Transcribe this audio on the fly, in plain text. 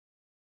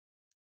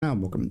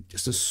Welcome.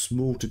 Just a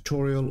small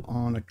tutorial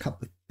on a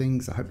couple of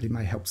things that hopefully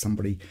may help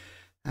somebody.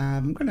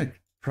 I'm going to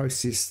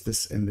process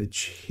this image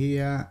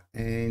here,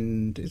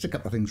 and there's a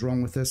couple of things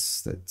wrong with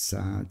this. That's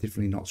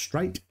definitely not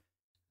straight.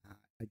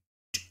 I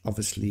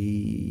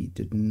obviously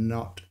did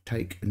not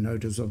take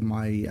notice of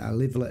my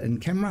leveler in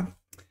camera.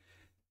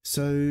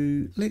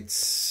 So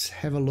let's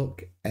have a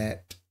look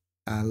at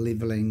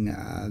leveling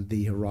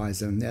the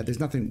horizon. Now, there's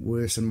nothing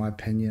worse, in my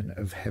opinion,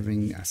 of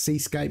having a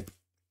seascape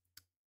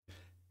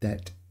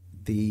that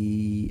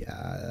the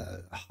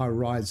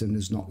horizon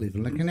is not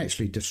level. It can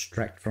actually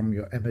distract from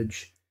your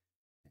image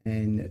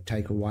and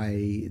take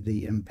away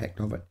the impact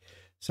of it.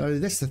 So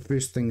that's the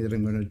first thing that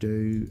I'm going to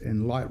do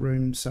in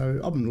Lightroom.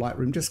 So in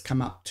Lightroom, just come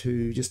up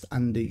to just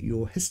under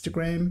your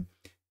histogram,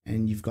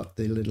 and you've got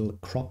the little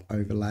crop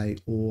overlay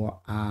or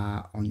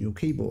R on your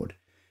keyboard.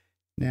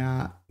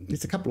 Now,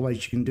 there's a couple of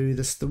ways you can do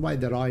this. The way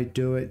that I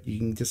do it, you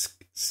can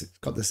just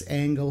got this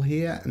angle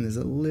here, and there's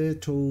a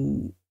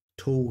little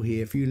tool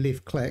here. If you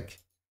left click,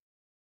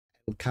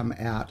 it'll come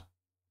out.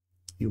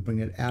 You'll bring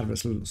it out of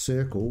its little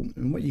circle,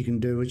 and what you can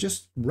do is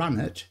just run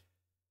it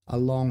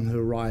along the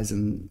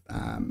horizon.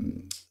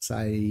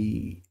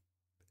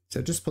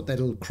 So just put that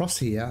little cross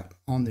here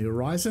on the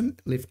horizon,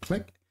 left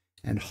click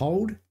and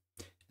hold,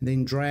 and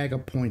then drag a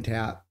point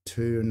out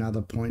to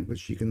another point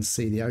which you can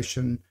see the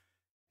ocean,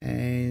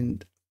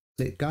 and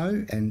let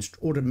go, and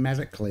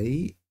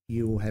automatically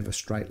you will have a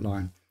straight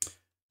line.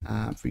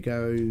 If we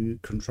go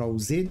Control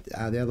Z,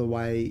 the other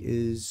way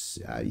is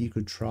you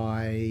could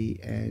try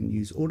and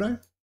use auto,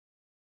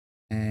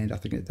 and I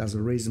think it does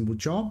a reasonable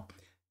job.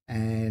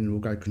 And we'll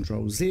go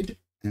Control Z,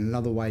 and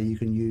another way you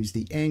can use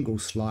the angle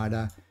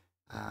slider,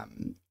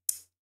 and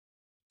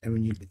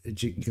when you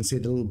can see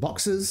the little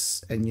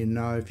boxes, and you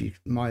know, if you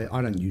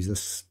I don't use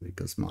this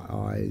because my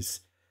eyes,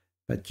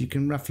 but you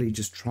can roughly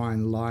just try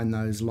and line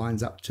those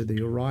lines up to the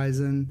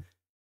horizon.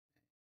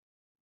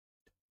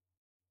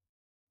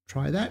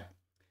 Try that.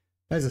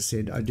 As I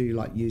said, I do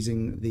like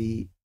using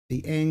the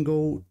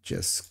angle.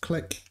 Just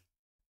click,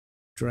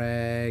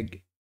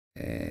 drag,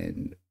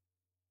 and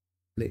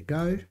let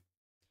go.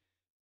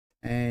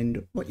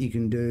 And what you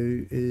can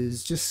do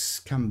is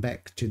just come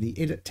back to the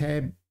Edit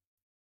tab,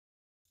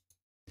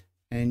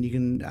 and you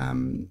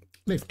can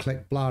left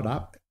click, blow it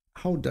up,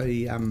 hold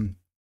the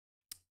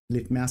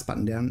left mouse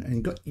button down,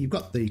 and you've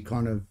got the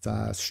kind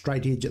of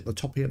straight edge at the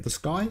top here of the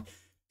sky.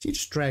 So you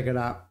just drag it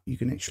up. You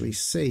can actually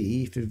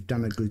see if you've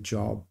done a good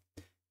job.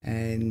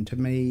 And to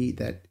me,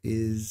 that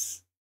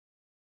is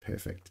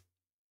perfect.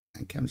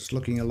 Okay, I'm just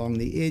looking along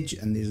the edge,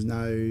 and there's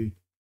no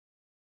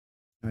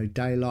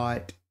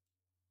daylight.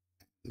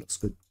 Looks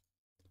good.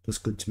 Looks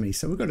good to me.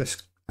 So we've got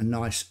a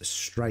nice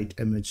straight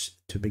image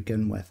to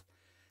begin with.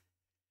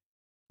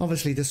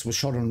 Obviously, this was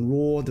shot on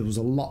RAW. There was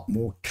a lot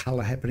more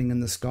color happening in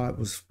the sky. It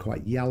was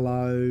quite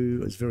yellow.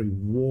 It was very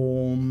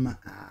warm.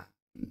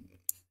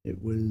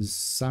 It was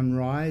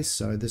sunrise,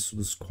 so this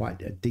was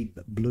quite a deep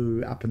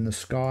blue up in the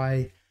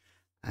sky.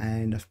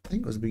 And I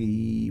think it was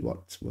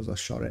what was I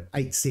shot at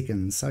 8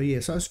 seconds. So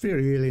yeah, so it's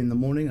very early in the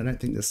morning. I don't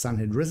think the sun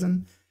had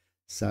risen.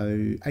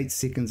 So 8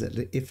 seconds at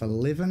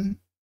f11,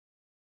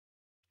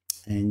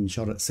 and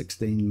shot at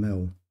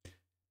 16mm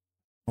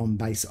on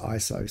base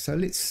ISO. So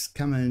let's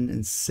come in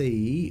and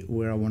see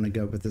where I want to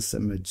go with this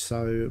image.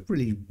 So I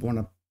really want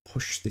to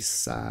push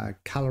this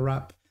color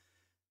up.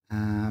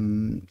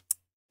 Definitely,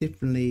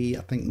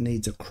 I think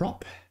needs a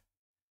crop.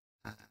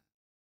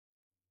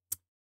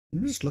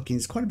 I'm just looking,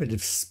 there's quite a bit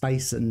of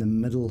space in the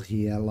middle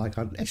here. Like,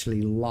 I'd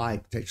actually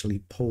like to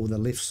actually pull the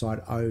left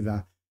side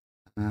over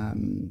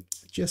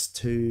just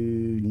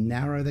to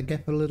narrow the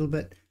gap a little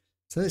bit.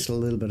 So there's a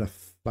little bit of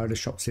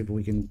Photoshop, see if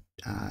we can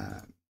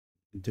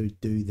do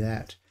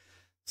that.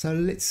 So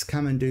let's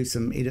come and do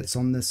some edits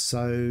on this.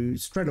 So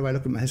straight away,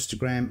 look at my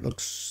histogram. It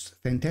looks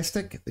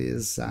fantastic.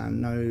 There's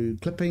no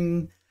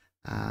clipping.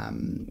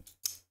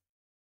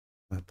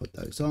 I put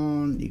those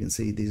on. You can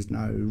see there's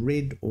no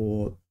red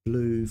or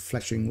blue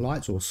flashing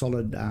lights, or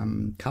solid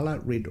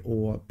color, red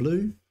or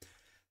blue.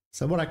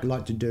 So what I'd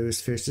like to do is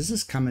first is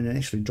just come in and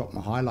actually drop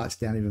my highlights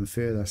down even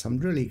further. So I'm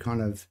really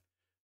kind of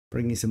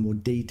bringing some more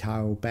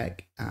detail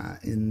back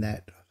in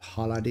that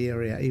highlight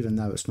area, even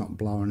though it's not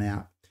blown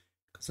out,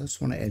 because I just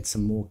want to add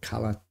some more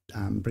color,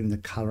 bring the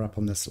color up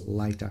on this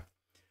later.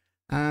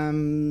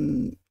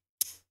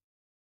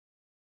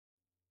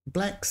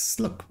 Blacks,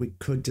 look, we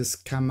could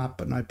just come up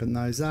and open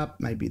those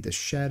up. Maybe the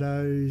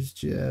shadows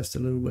just a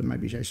little bit,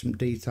 maybe show some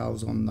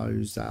details on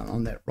those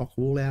on that rock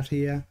wall out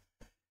here.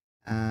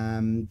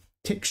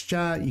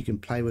 Texture, you can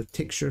play with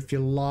texture if you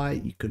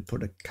like. You could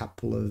put a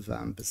couple of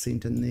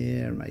percent in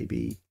there,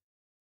 maybe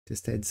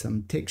just add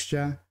some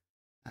texture.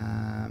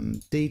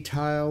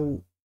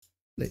 Detail,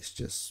 let's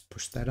just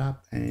push that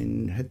up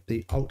and hit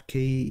the Alt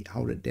key,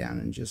 hold it down,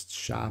 and just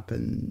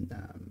sharpen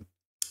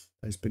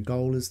those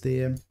pergolas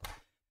there.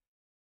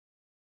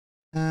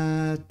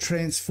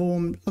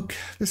 Transform, look,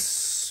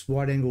 this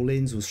wide angle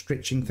lens was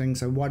stretching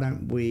things, so why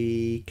don't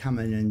we come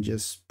in and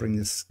just bring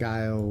the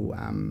scale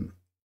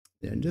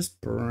and just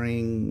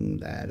bring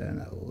that in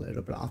a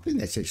little bit. I think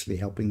that's actually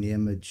helping the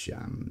image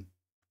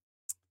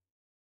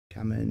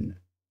come in.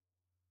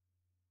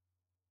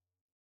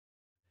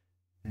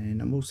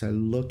 And I'm also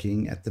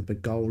looking at the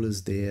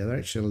pergolas there.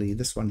 Actually,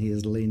 this one here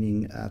is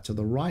leaning to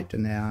the right,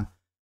 and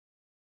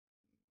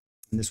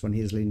this one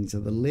here is leaning to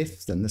the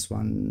left, and this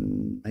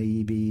one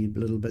maybe a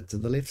little bit to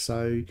the left.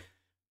 So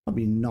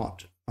probably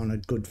not on a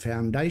good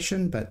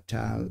foundation, but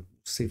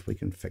see if we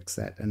can fix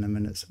that in a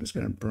minute. So I'm just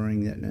going to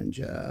bring that in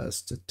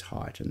just to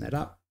tighten that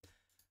up.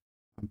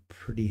 I'm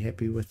pretty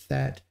happy with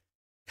that.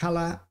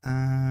 Color,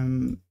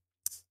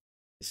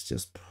 let's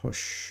just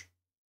push.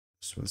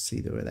 Just want to see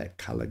where that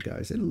color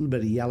goes. A little bit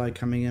of yellow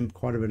coming in,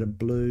 quite a bit of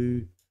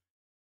blue.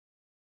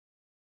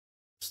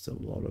 Still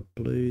a lot of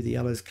blue. The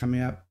yellow's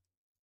coming up,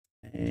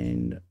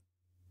 and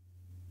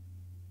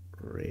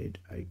red.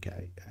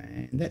 Okay,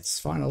 and that's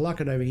fine. I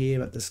like it over here,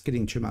 but it's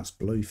getting too much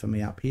blue for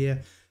me up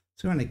here.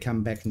 So I'm going to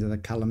come back into the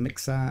color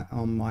mixer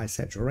on my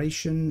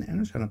saturation, and I'm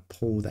just going to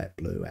pull that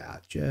blue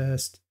out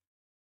just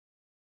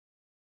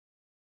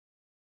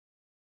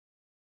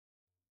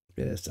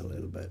a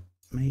little bit.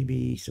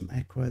 Maybe some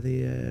aqua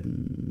there,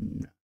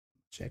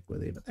 much aqua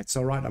there, but that's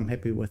all right. I'm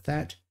happy with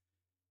that.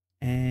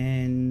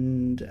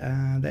 And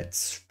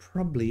that's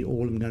probably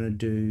all I'm going to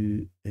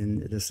do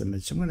in this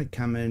image. So I'm going to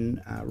come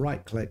in,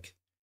 right click,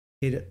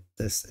 edit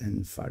this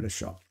in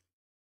Photoshop.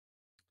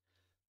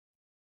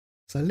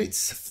 So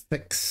let's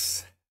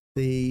fix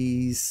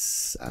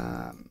these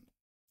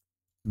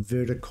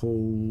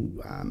vertical,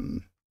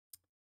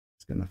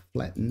 it's going to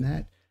flatten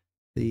that.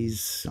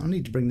 These, I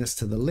need to bring this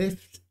to the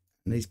left,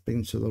 and these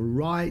bring to the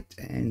right,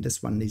 and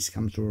this one needs to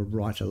come to the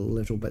right a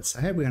little bit.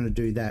 So how are we going to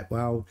do that?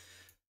 Well,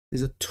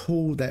 there's a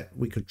tool that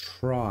we could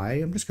try.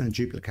 I'm just going to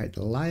duplicate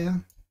the layer.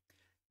 I'm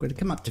going to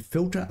come up to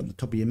filter at the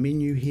top of your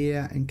menu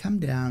here and come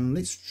down.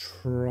 Let's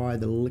try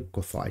the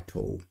liquify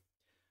tool.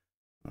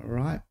 All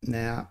right,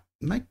 now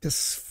make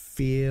this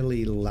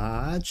fairly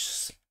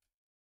large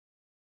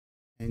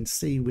and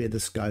see where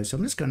this goes. So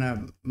I'm just going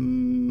to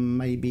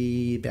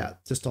maybe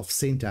about just off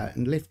center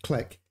and left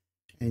click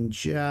and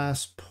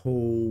just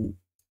pull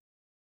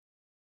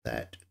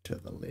that to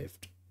the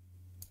left.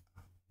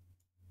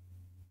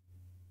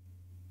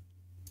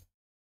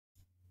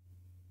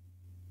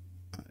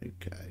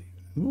 Okay,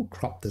 we'll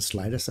crop this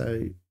later,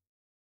 so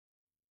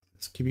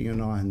just keeping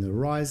an eye on the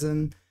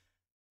horizon.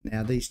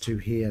 Now these two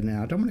here,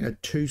 now I don't want to go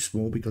too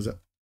small because it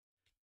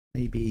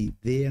may be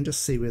there, and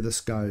just see where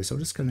this goes. So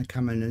I'm just going to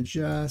come in and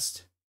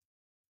just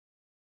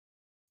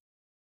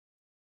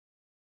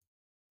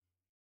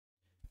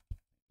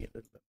get a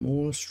little bit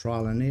more,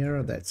 trial and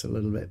error. That's a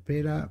little bit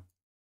better.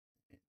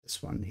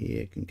 This one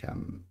here can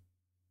come,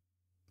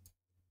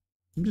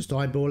 I'm just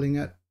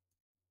eyeballing it,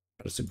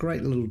 but it's a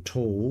great little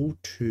tool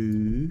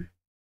to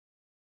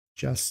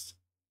just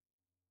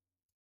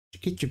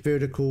get your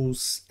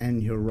verticals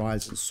and your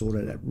horizons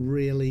sorted. It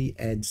really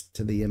adds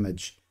to the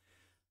image.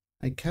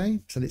 Okay,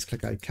 so let's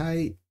click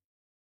OK.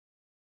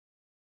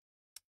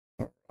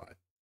 All right,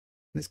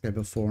 let's go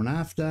before and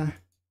after.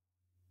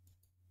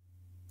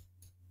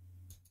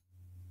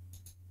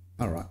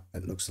 All right,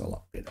 it looks a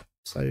lot better.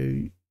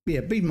 So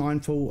yeah, be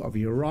mindful of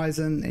your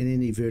horizon and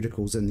any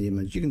verticals in the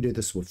image. You can do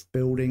this with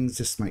buildings,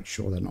 just make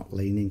sure they're not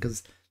leaning,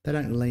 because they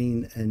don't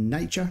lean in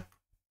nature.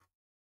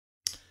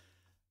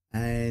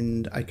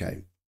 And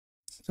okay,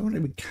 so why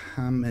don't we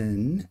come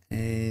in,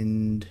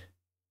 and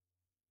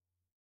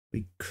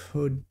we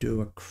could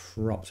do a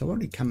crop. So why don't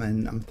we come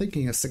in, I'm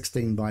thinking a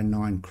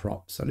 16:9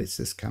 crop. So let's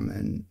just come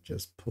in,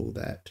 just pull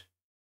that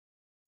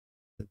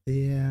to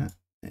there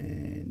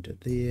and to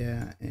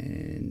there,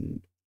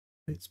 and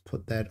let's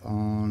put that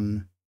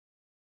on.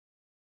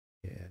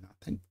 Yeah, and I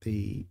think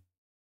the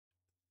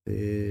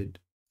third,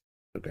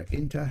 okay,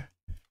 enter.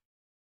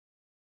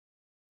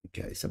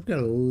 Okay, so I've got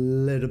a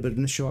little bit of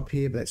an issue up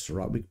here, but that's all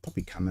right. We could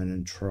probably come in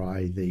and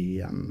try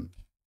the,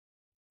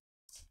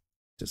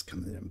 just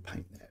come in and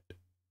paint that.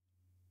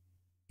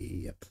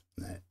 Yep,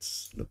 that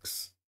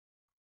looks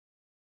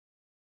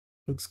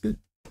good.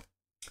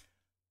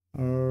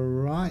 All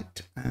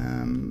right.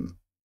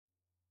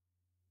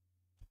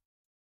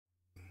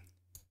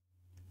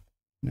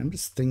 Now I'm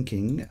just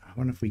thinking, I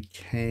wonder if we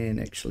can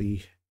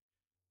actually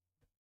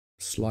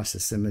slice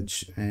this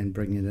image and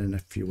bring it in a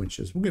few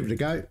inches. We'll give it a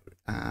go.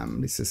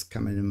 Let's just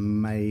come in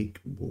and make,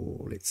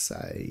 or let's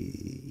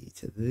say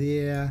to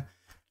there.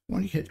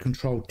 When you hit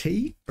Control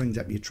T, brings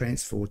up your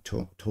transfer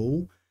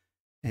tool,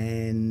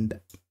 and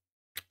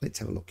let's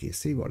have a look here.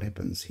 See what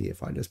happens here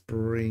if I just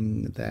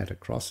bring that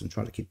across and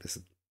try to keep this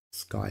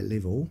sky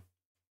level.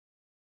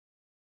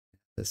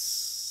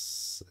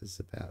 This is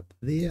about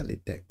there.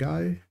 Let that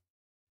go.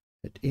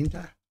 Hit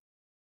enter.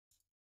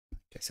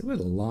 Okay, so we're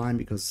aligned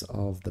because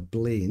of the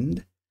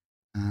blend,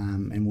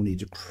 and we'll need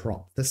to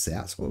crop this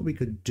out. So what we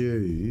could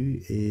do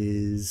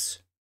is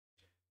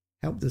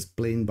help this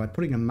blend by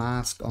putting a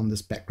mask on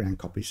this background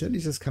copy. So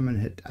let's just come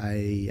and hit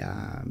a,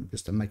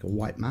 just to make a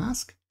white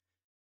mask,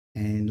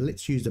 and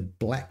let's use a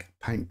black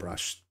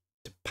paintbrush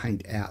to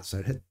paint out.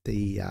 So hit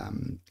the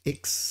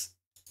X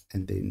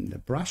and then the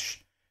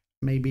brush,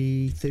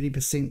 maybe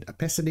 30%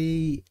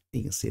 opacity.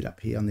 You can see it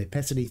up here on the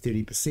opacity,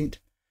 30%.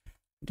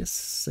 Just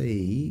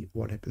see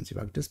what happens if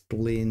I just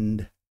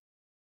blend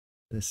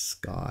this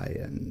sky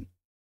in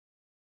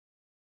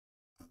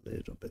a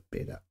little bit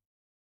better.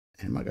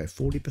 And I might go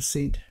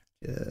 40%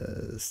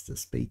 just to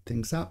speed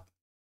things up.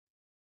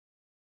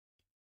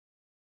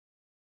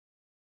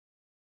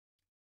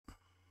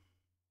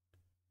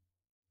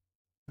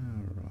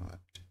 All right,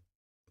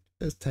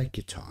 just take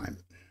your time.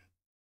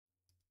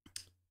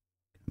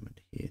 Come in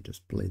here,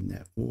 just blend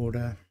that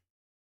water.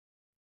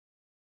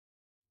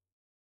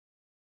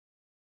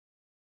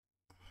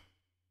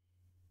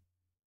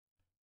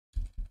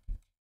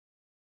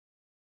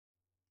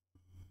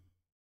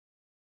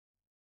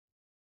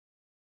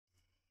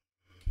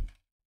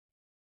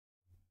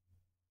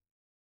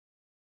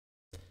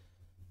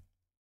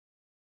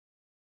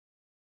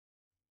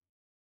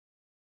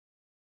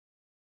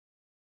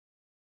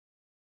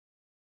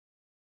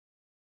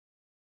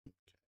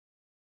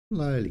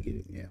 Slowly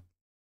getting there.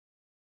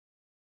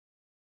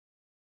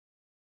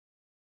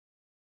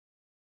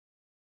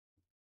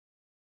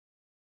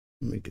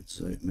 We could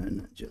zoom in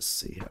and just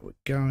see how we're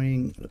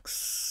going.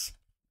 Looks,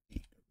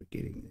 we're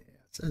getting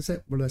there. So is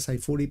that, what I say,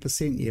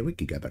 40%? Yeah, we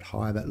could go a bit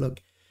higher, but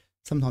look,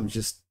 sometimes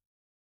just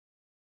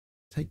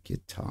take your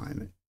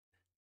time.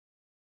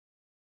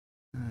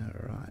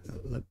 All right,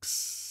 it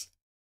looks,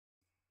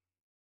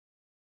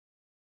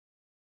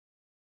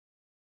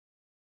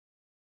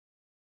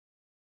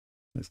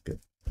 that's good.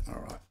 All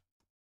right,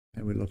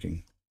 how are we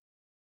looking?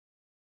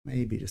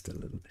 Maybe just a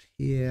little bit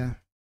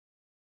here.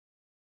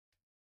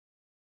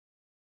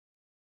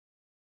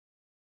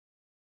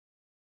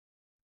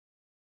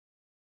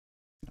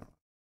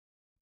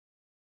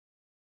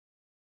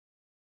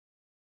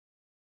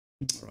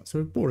 All right, so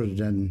we've brought it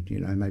in, you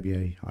know,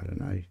 maybe I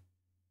don't know,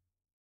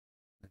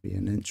 maybe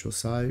an inch or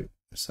so.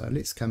 So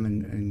let's come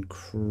in and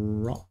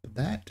crop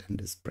that and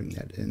just bring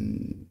that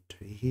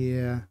into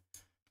here.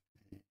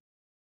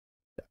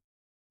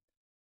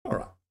 All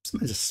right, so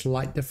there's a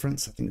slight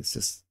difference. I think it's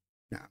just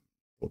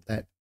put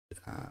that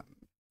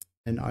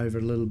in over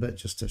a little bit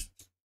just to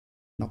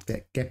knock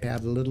that gap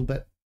out a little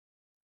bit.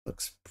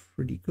 Looks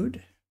pretty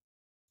good.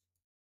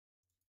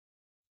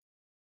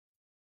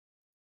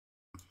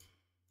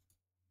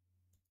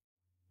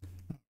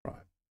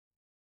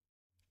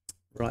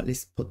 Right,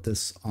 let's put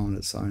this on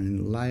its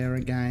own layer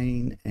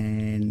again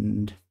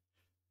and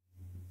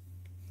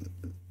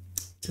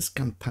just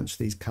come punch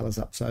these colors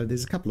up. So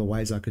there's a couple of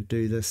ways I could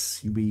do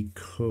this. We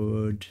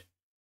could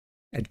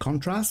add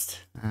contrast.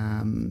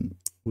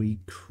 We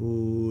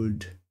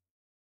could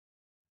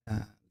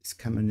let's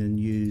come in and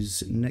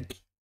use Nick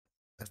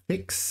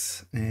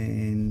effects,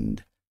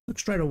 and look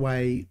straight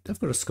away, they've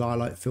got a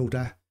skylight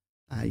filter.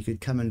 You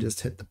could come and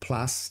just hit the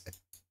plus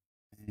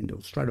and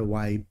it'll straight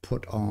away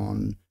put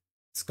on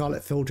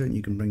skylight filter, and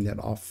you can bring that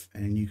off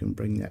and you can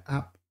bring that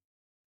up.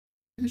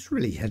 And it's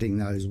really hitting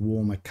those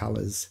warmer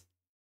colors.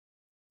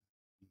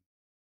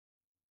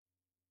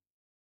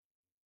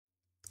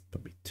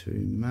 Probably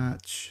too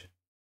much.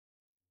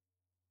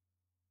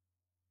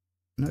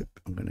 Nope,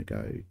 I'm going to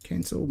go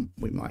cancel.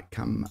 We might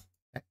come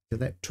back to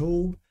that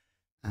tool.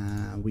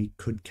 We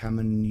could come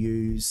and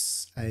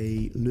use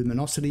a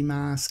luminosity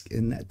mask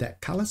in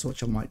that color. So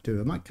what I might do,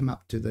 I might come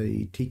up to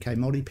the TK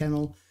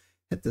multi-panel,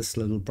 hit this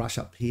little brush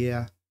up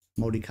here,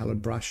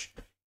 multicolored brush,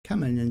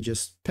 come in and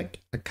just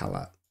pick a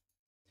color.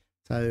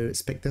 So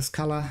let's pick this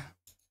color.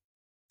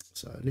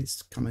 So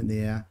let's come in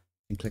there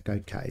and click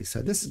OK.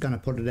 So this is going to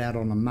put it out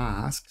on a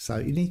mask. So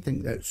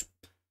anything that's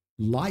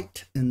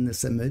light in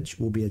this image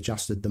will be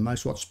adjusted. The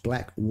most what's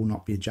black will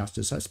not be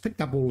adjusted. So it's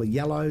picked up all the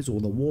yellows,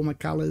 all the warmer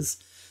colors.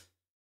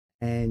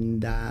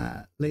 And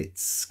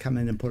let's come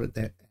in and put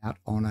that out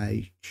on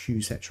a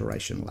hue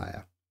saturation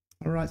layer.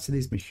 All right, so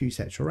there's my hue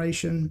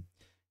saturation,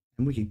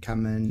 and we can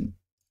come in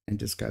and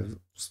just go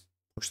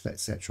push that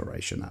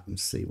saturation up and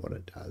see what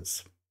it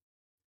does.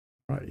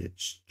 All right,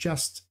 it's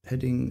just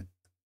hitting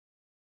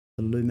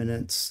the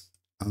luminance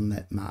on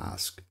that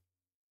mask.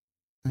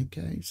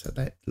 Okay, so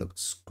that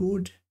looks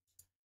good.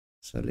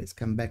 So let's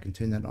come back and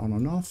turn that on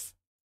and off.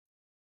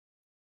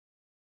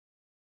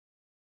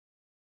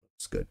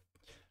 Looks good.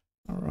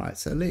 All right,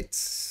 so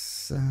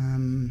let's, you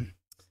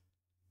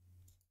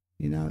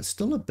know, it's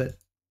still a bit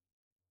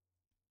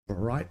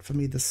bright for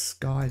me, the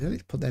sky. So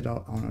let's put that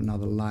on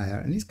another layer,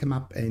 and let's come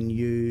up and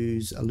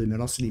use a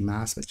luminosity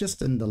mask, but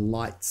just in the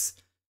lights.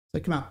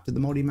 So come up to the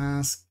multi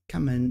mask,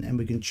 come in, and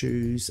we can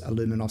choose a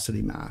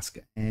luminosity mask.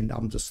 And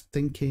I'm just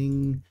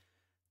thinking,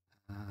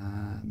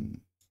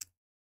 going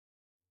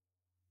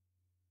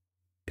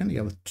to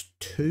go with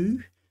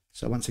 2.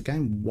 So once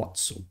again,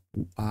 what's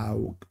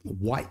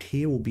white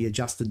here will be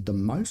adjusted the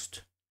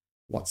most.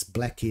 What's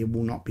black here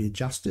will not be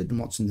adjusted, and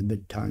what's in the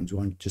mid-tones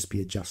won't just be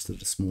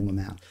adjusted a small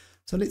amount.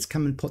 So let's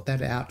come and put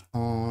that out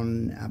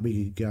on,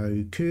 we could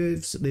go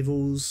curves,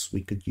 levels,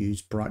 we could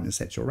use brightness,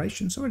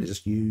 saturation. So we'll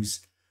just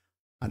use,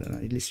 I don't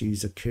know, let's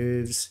use the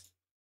curves,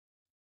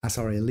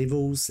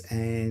 levels,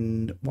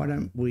 and why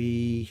don't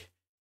we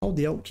hold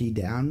the Alt key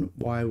down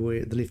while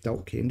we're the left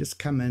Alt key and just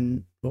come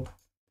in,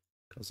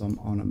 because I'm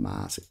on a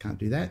mask, it can't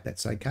do that.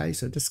 That's okay.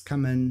 So just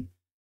come in,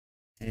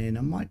 and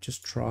I might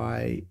just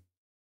try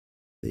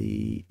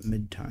the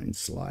mid-tone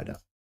slider.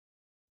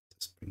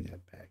 Just bring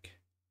that back.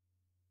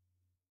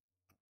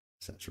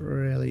 So it's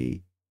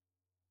really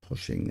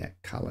pushing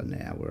that color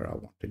now where I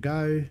want to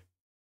go.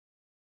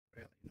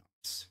 Really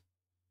nice.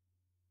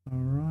 All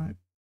right.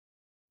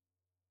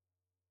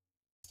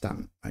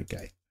 Done.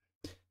 Okay.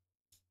 Turn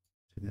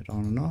that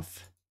on and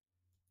off.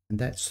 And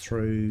that's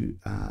through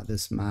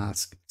this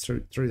mask,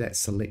 through that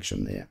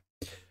selection there.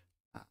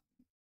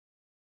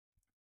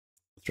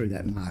 Through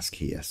that mask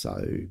here.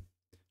 So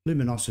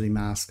luminosity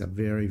masks are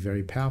very,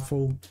 very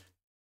powerful.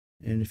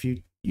 And if you're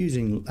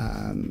using,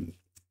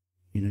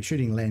 you know,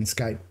 shooting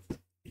landscape,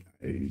 you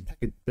know,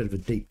 take a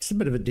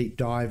bit of a deep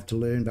dive to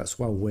learn, but it's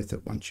well worth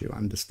it once you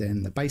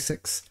understand the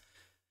basics.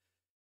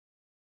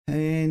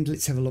 And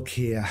let's have a look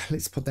here.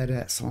 Let's put that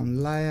out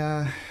on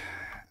layer,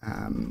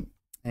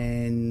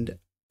 and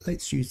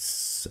let's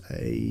just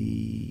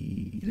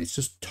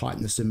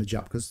tighten this image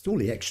up because all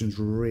the action's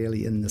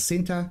really in the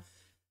center.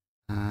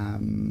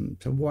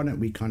 So why don't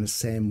we kind of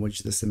sandwich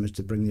this image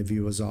to bring the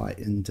viewer's eye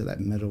into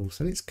that middle.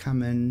 So let's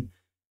come in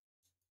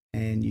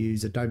and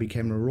use Adobe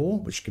Camera Raw,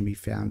 which can be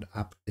found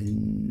up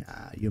in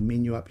your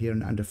menu up here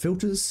and under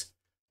filters.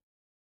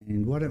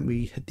 And why don't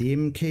we hit the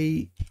M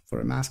key for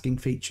our masking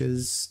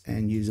features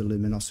and use a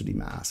luminosity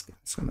mask.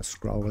 It's going to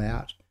scroll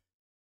out.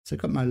 So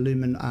I've got my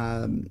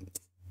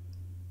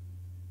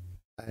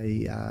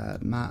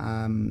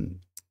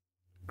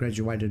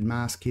graduated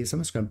mask here. So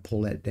I'm just going to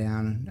pull that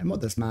down. And what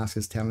this mask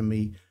is telling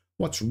me,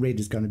 what's red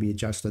is going to be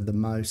adjusted the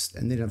most.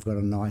 And then I've got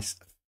a nice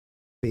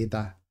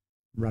feather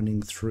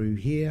running through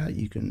here.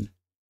 You can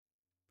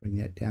bring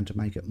that down to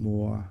make it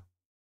more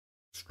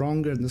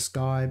stronger in the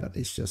sky, but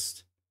let's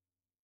just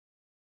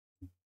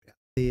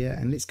there,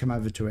 and let's come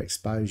over to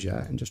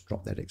exposure and just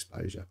drop that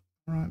exposure.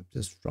 All right,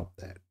 just drop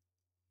that.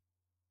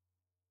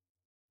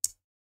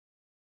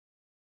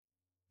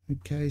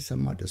 Okay, so I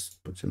might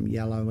just put some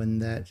yellow in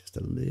that, just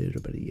a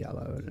little bit of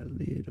yellow and a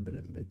little bit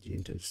of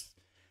magenta.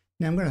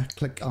 Now I'm going to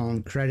click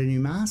on create a new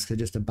mask. So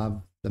just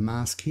above the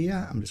mask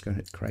here, I'm just going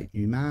to hit create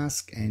new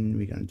mask, and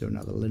we're going to do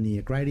another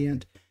linear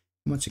gradient.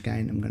 Once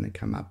again, I'm going to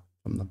come up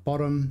from the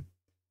bottom,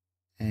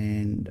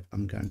 and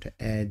I'm going to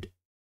add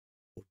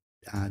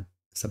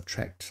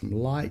subtract some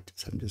light.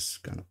 So I'm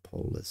just going to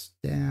pull this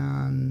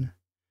down,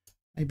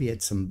 maybe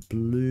add some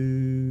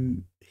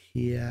blue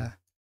here,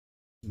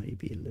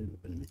 maybe a little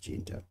bit of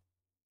magenta.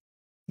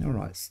 All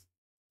right,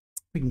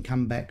 we can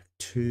come back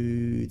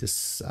to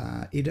this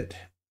edit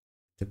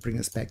to bring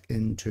us back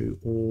into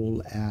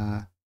all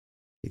our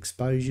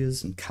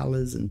exposures and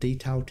colors and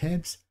detail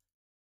tabs,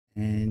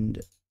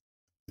 and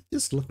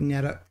just looking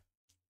at it,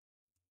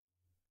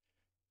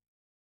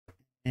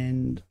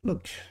 and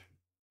look,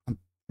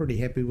 pretty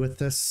happy with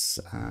this.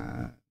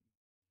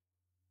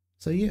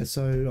 So yeah,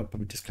 so I'll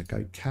probably just click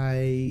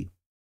OK,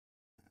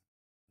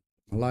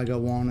 my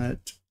logo on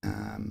it.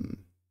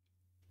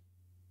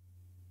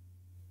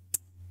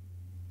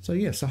 So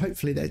yeah, so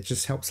hopefully that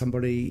just helps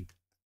somebody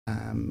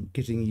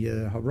getting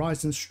your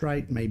horizon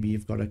straight. Maybe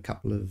you've got a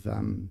couple of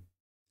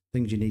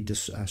things you need to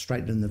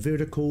straighten in the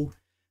vertical,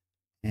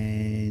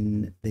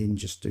 and then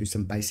just do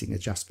some basic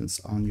adjustments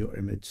on your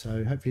image.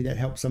 So hopefully that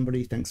helps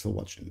somebody. Thanks for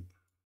watching.